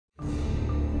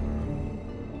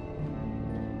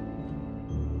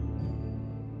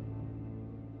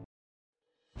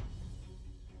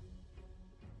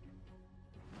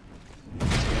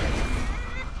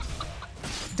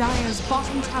Dire's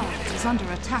bottom tower is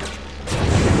under attack.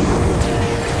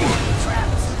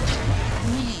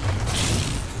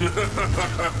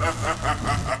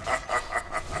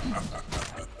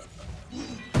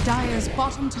 Dire's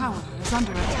bottom tower is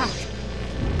under attack.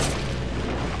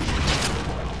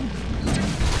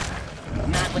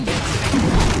 Not with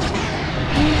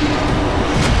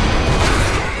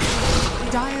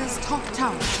Dire's top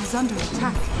tower is under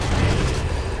attack.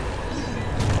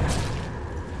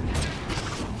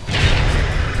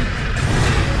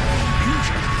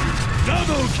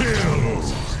 Double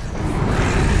kills!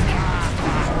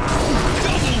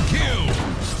 Double kills!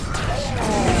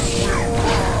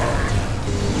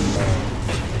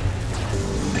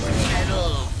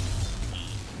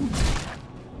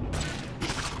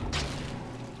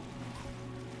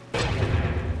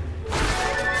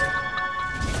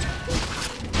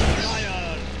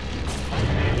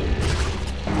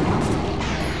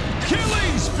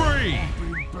 Killing spree!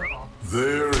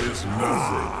 There is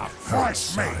nothing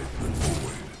outside the void.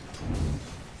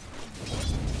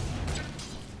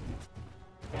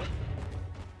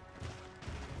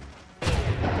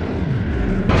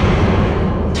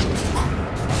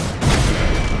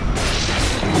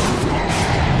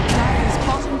 Dire's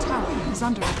bottom tower is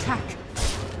under attack.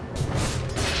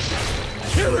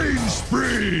 Killing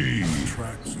spree!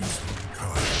 Tracks is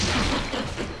kind.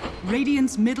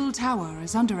 Radiant's middle tower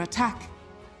is under attack.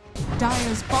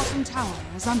 Dire's bottom tower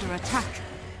is under attack.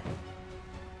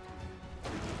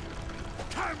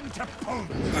 Time to pull!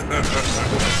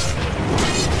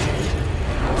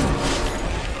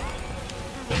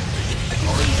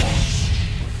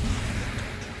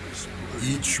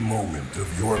 Each moment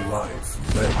of your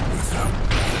life led without.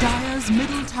 Dire's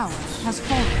middle tower has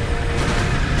fallen.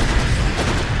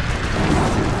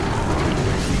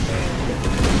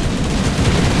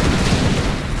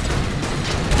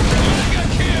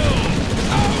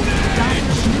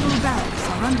 Dire's middle barracks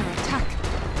are under attack.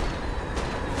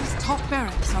 His top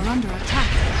barracks are under attack.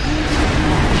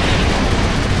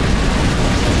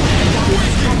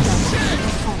 Dire's top barracks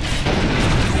has fallen.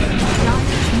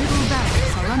 Dire's middle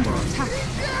barracks are under attack.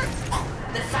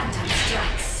 the Phantom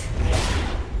strikes.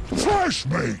 Fresh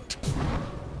mate!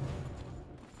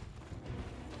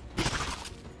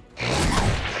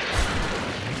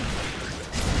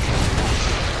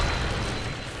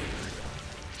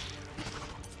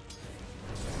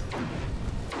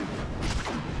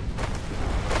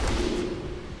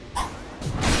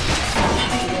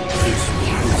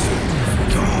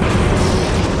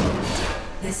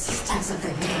 The systems of the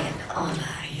Veil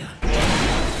honor your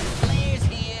death. Players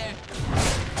here.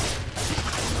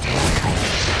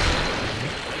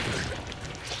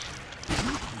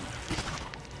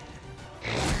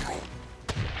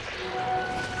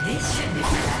 This should be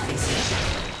that easy.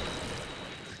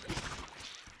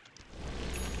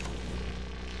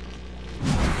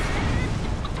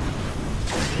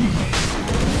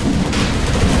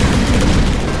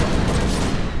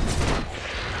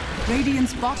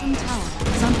 Radiant's bottom tower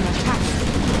is under attack.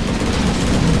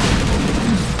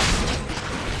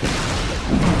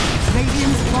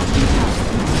 Radiant's bottom tower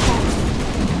is falling.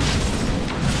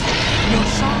 Your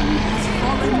song has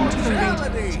fallen to the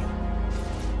Radiant.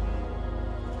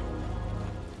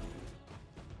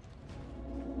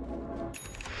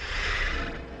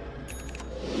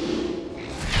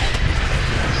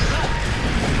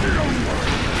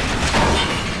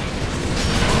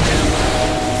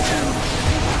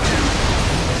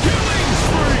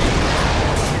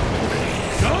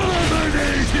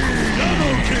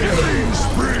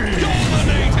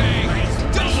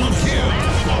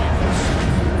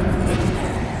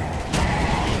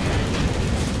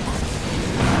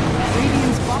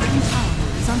 Radiant's bottom tower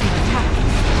is under attack.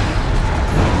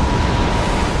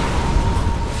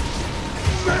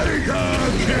 Mega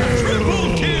kill! Triple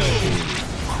kill!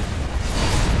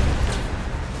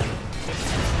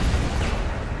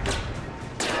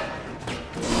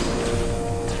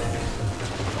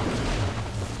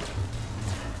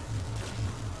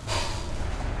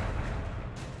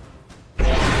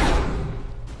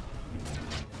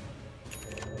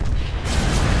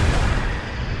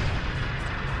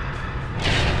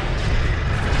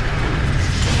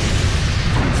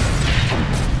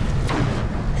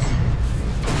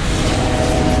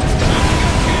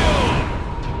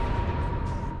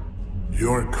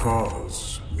 Your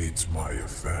cause meets my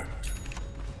effect.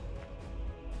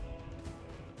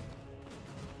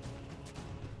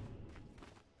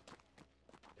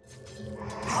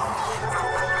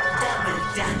 Double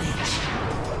damage.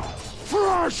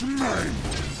 Fresh mate!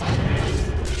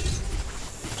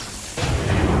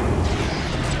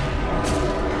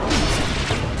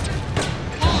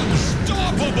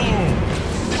 Unstoppable!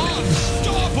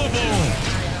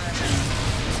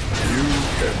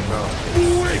 cannot.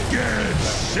 Wicked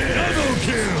shit! Double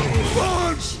kill!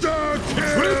 Monster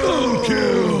kill! Triple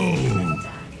kill!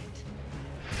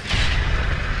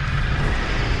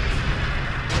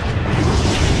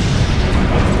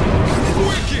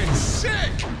 Wicked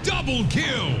sick! Double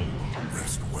kill!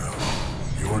 Rest well.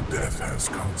 Your death has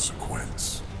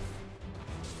consequence.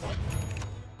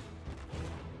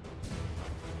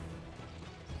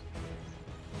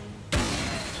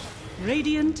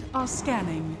 Radiant are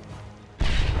scanning.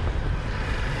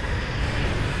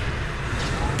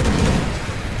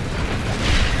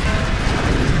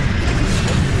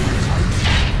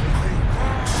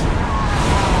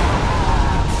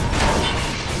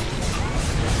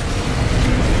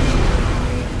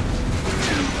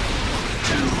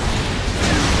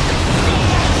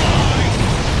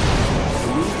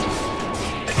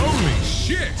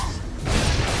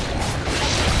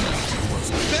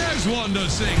 One to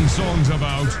sing songs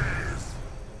about.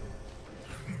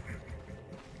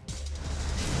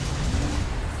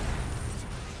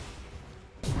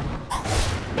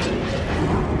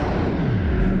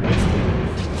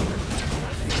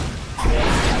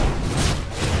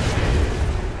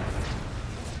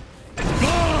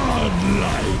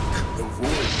 Godlike! The void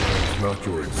is not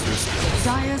your existence.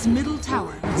 Dire's middle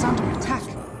tower is under attack.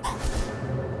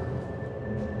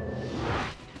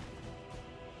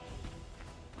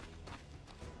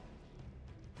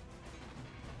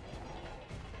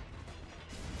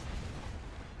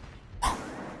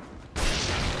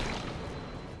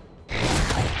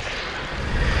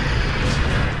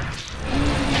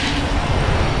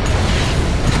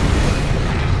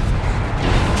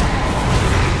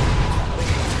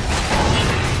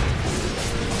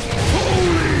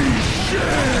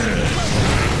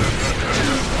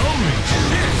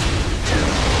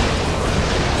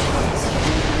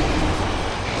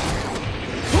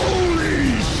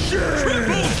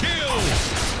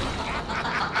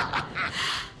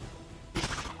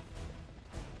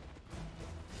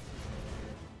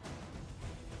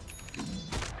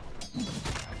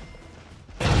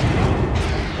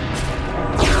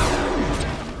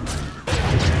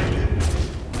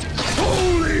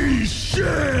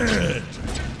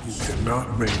 Not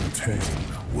maintain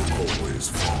will always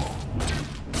fall.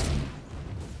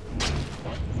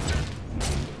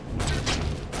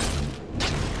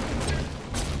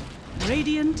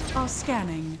 Radiant are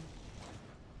scanning.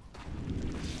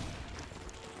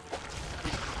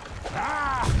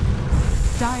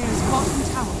 Dire's bottom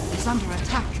tower is under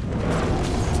attack.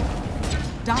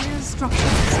 Dire's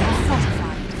structures are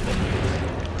fortified.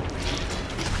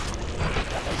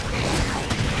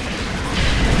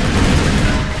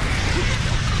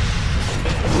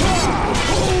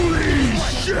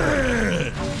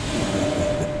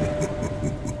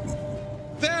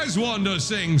 There's one to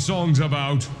sing songs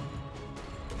about.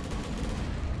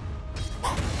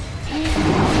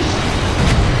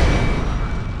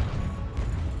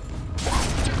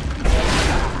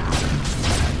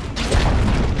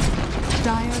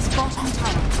 Dire's bottom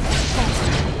tower is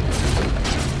falling.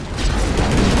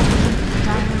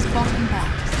 Dire's bottom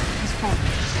barracks is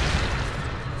falling.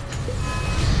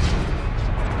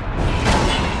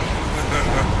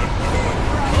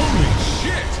 Holy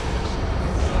shit!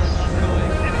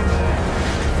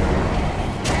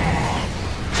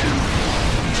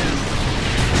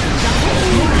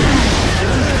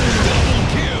 Double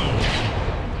kill!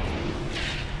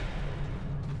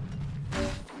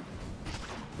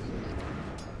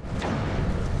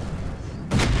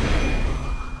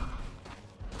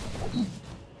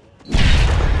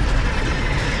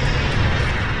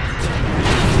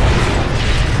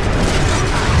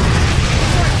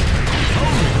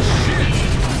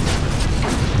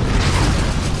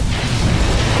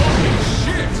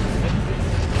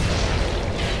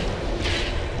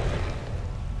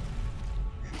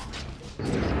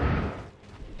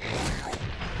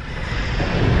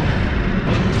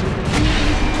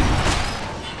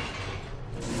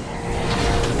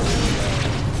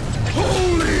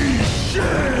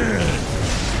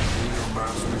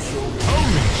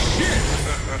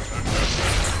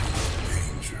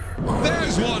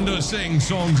 There's one to sing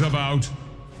songs about.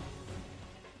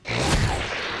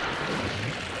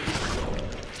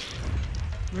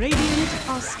 Radiant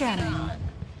are scanning.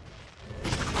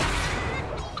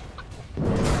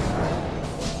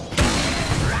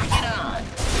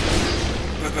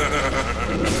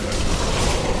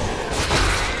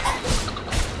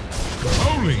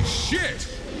 Holy shit!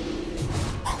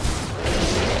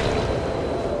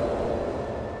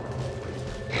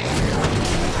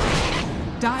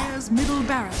 Dire's middle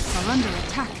barracks are under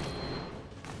attack.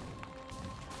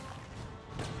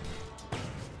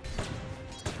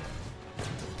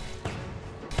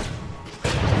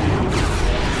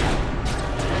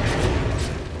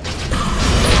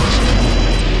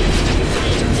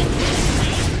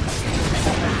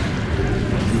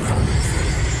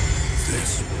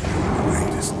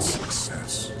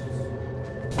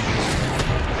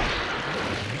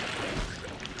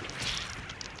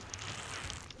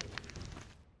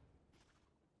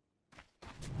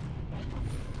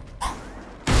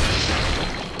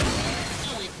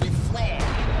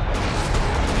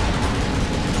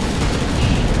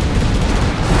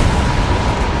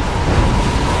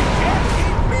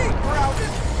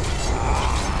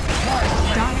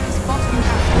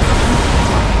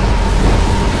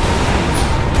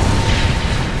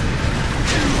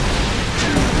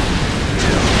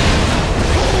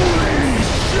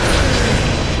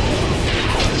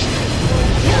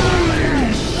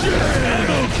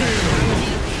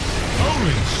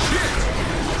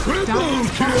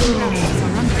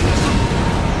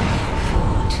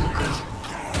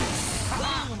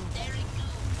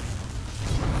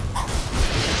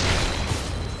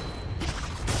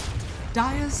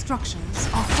 Dire's structures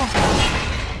are fortified.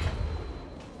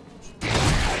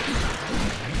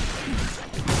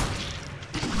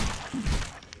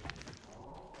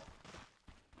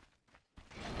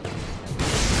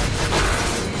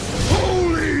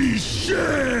 Holy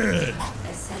shit!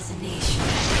 Assassination.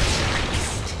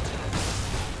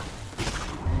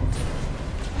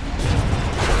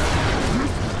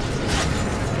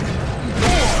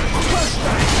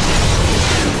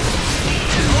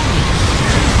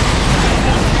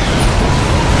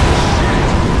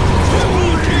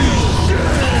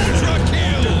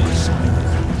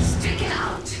 Stick it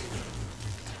out.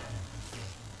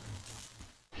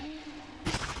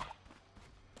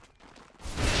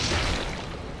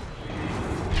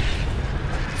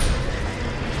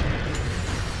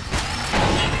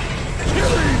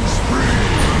 Killing spree!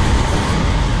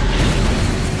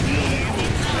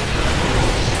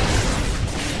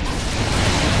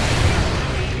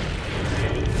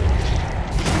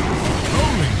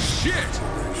 Holy shit!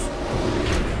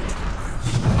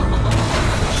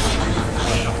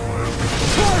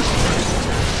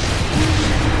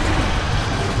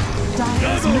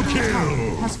 Dire's Double middle kill!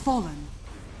 tower has fallen.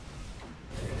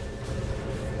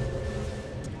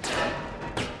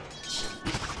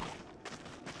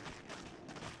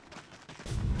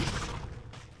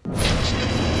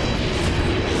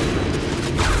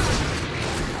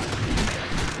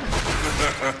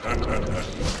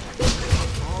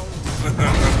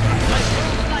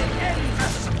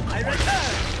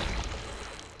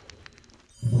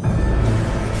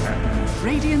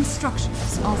 Radiant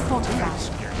structures are fortified.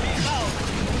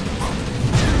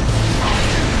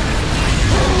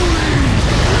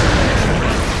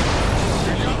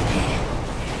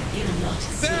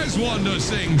 There's one to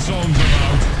sing songs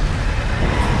about.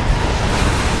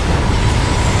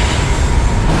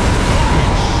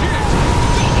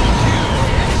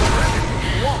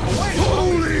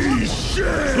 Holy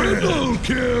shit! Triple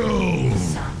kill!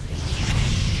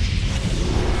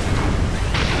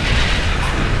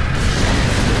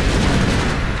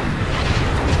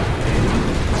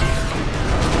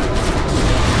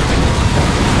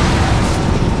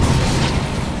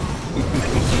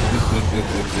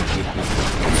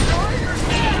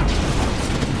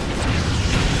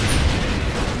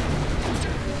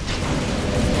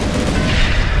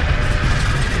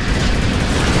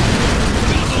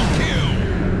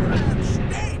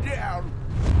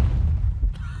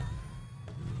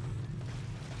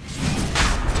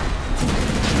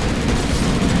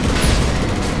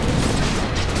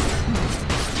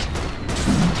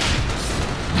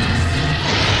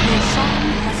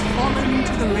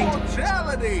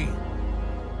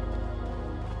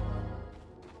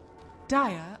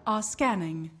 Dire are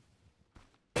scanning.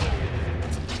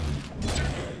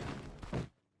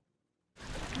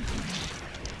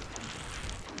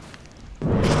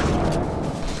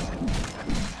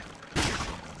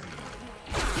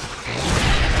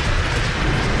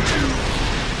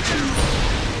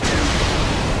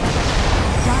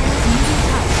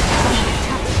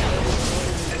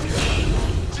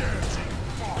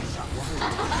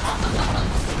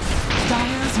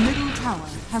 Dire's middle tower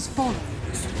has fallen.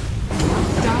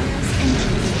 Dire's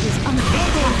ancient is under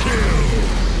attack.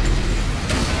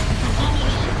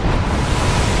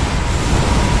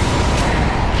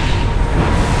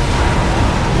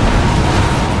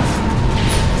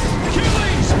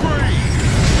 Killing spree!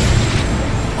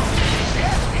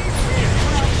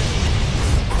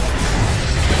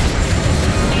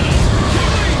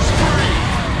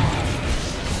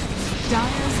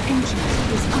 Dire's ancient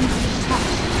is under attack.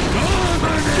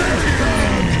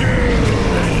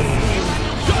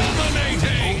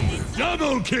 Dominating!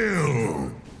 Double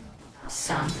kill!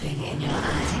 Something in your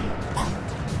eye.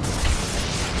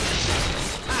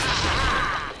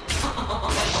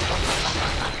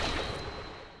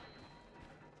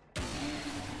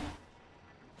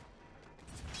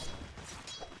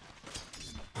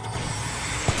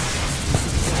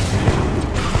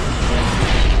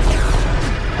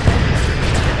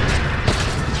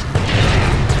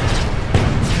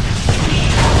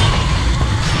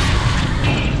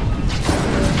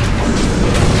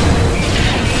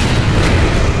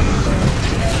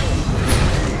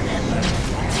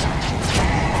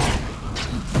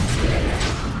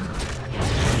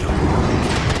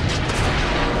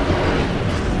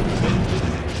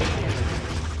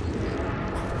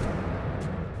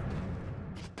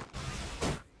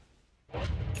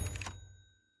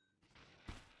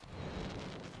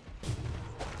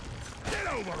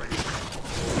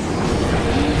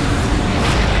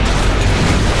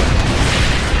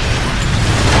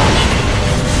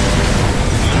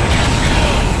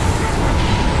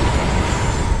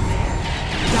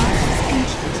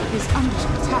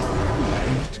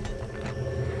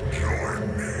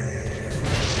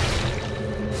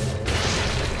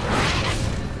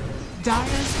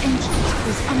 Dire's Ancient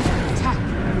is under attack.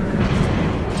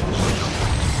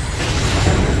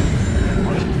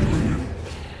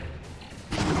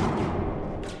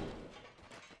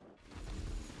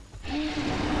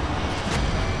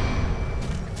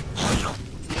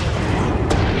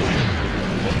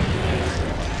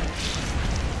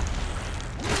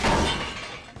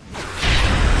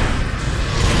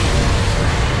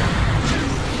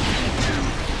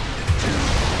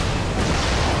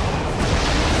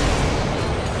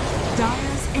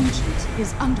 Dire's Ancient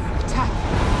is under attack.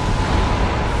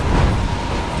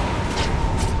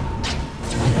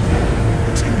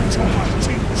 Dire's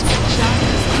Ancient is under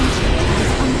attack.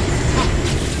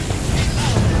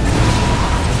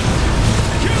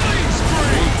 Killing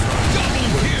spree! Double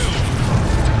kill!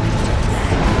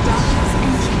 Dire's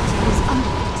Ancient is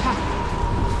under attack.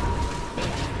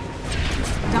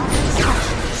 Dire's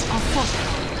structures are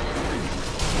fortified.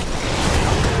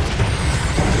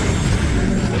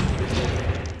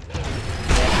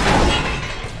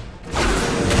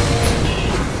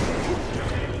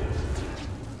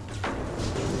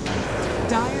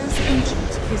 Dire's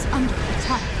Ancient is under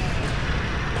attack.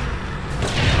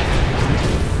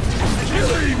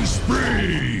 Killing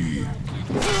spree!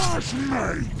 Flash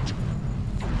mate!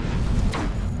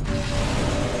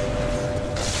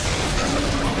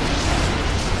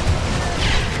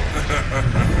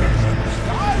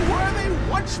 Sky-worthy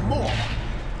once more!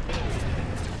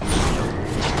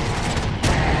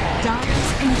 Dire's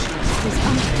Ancient is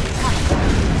under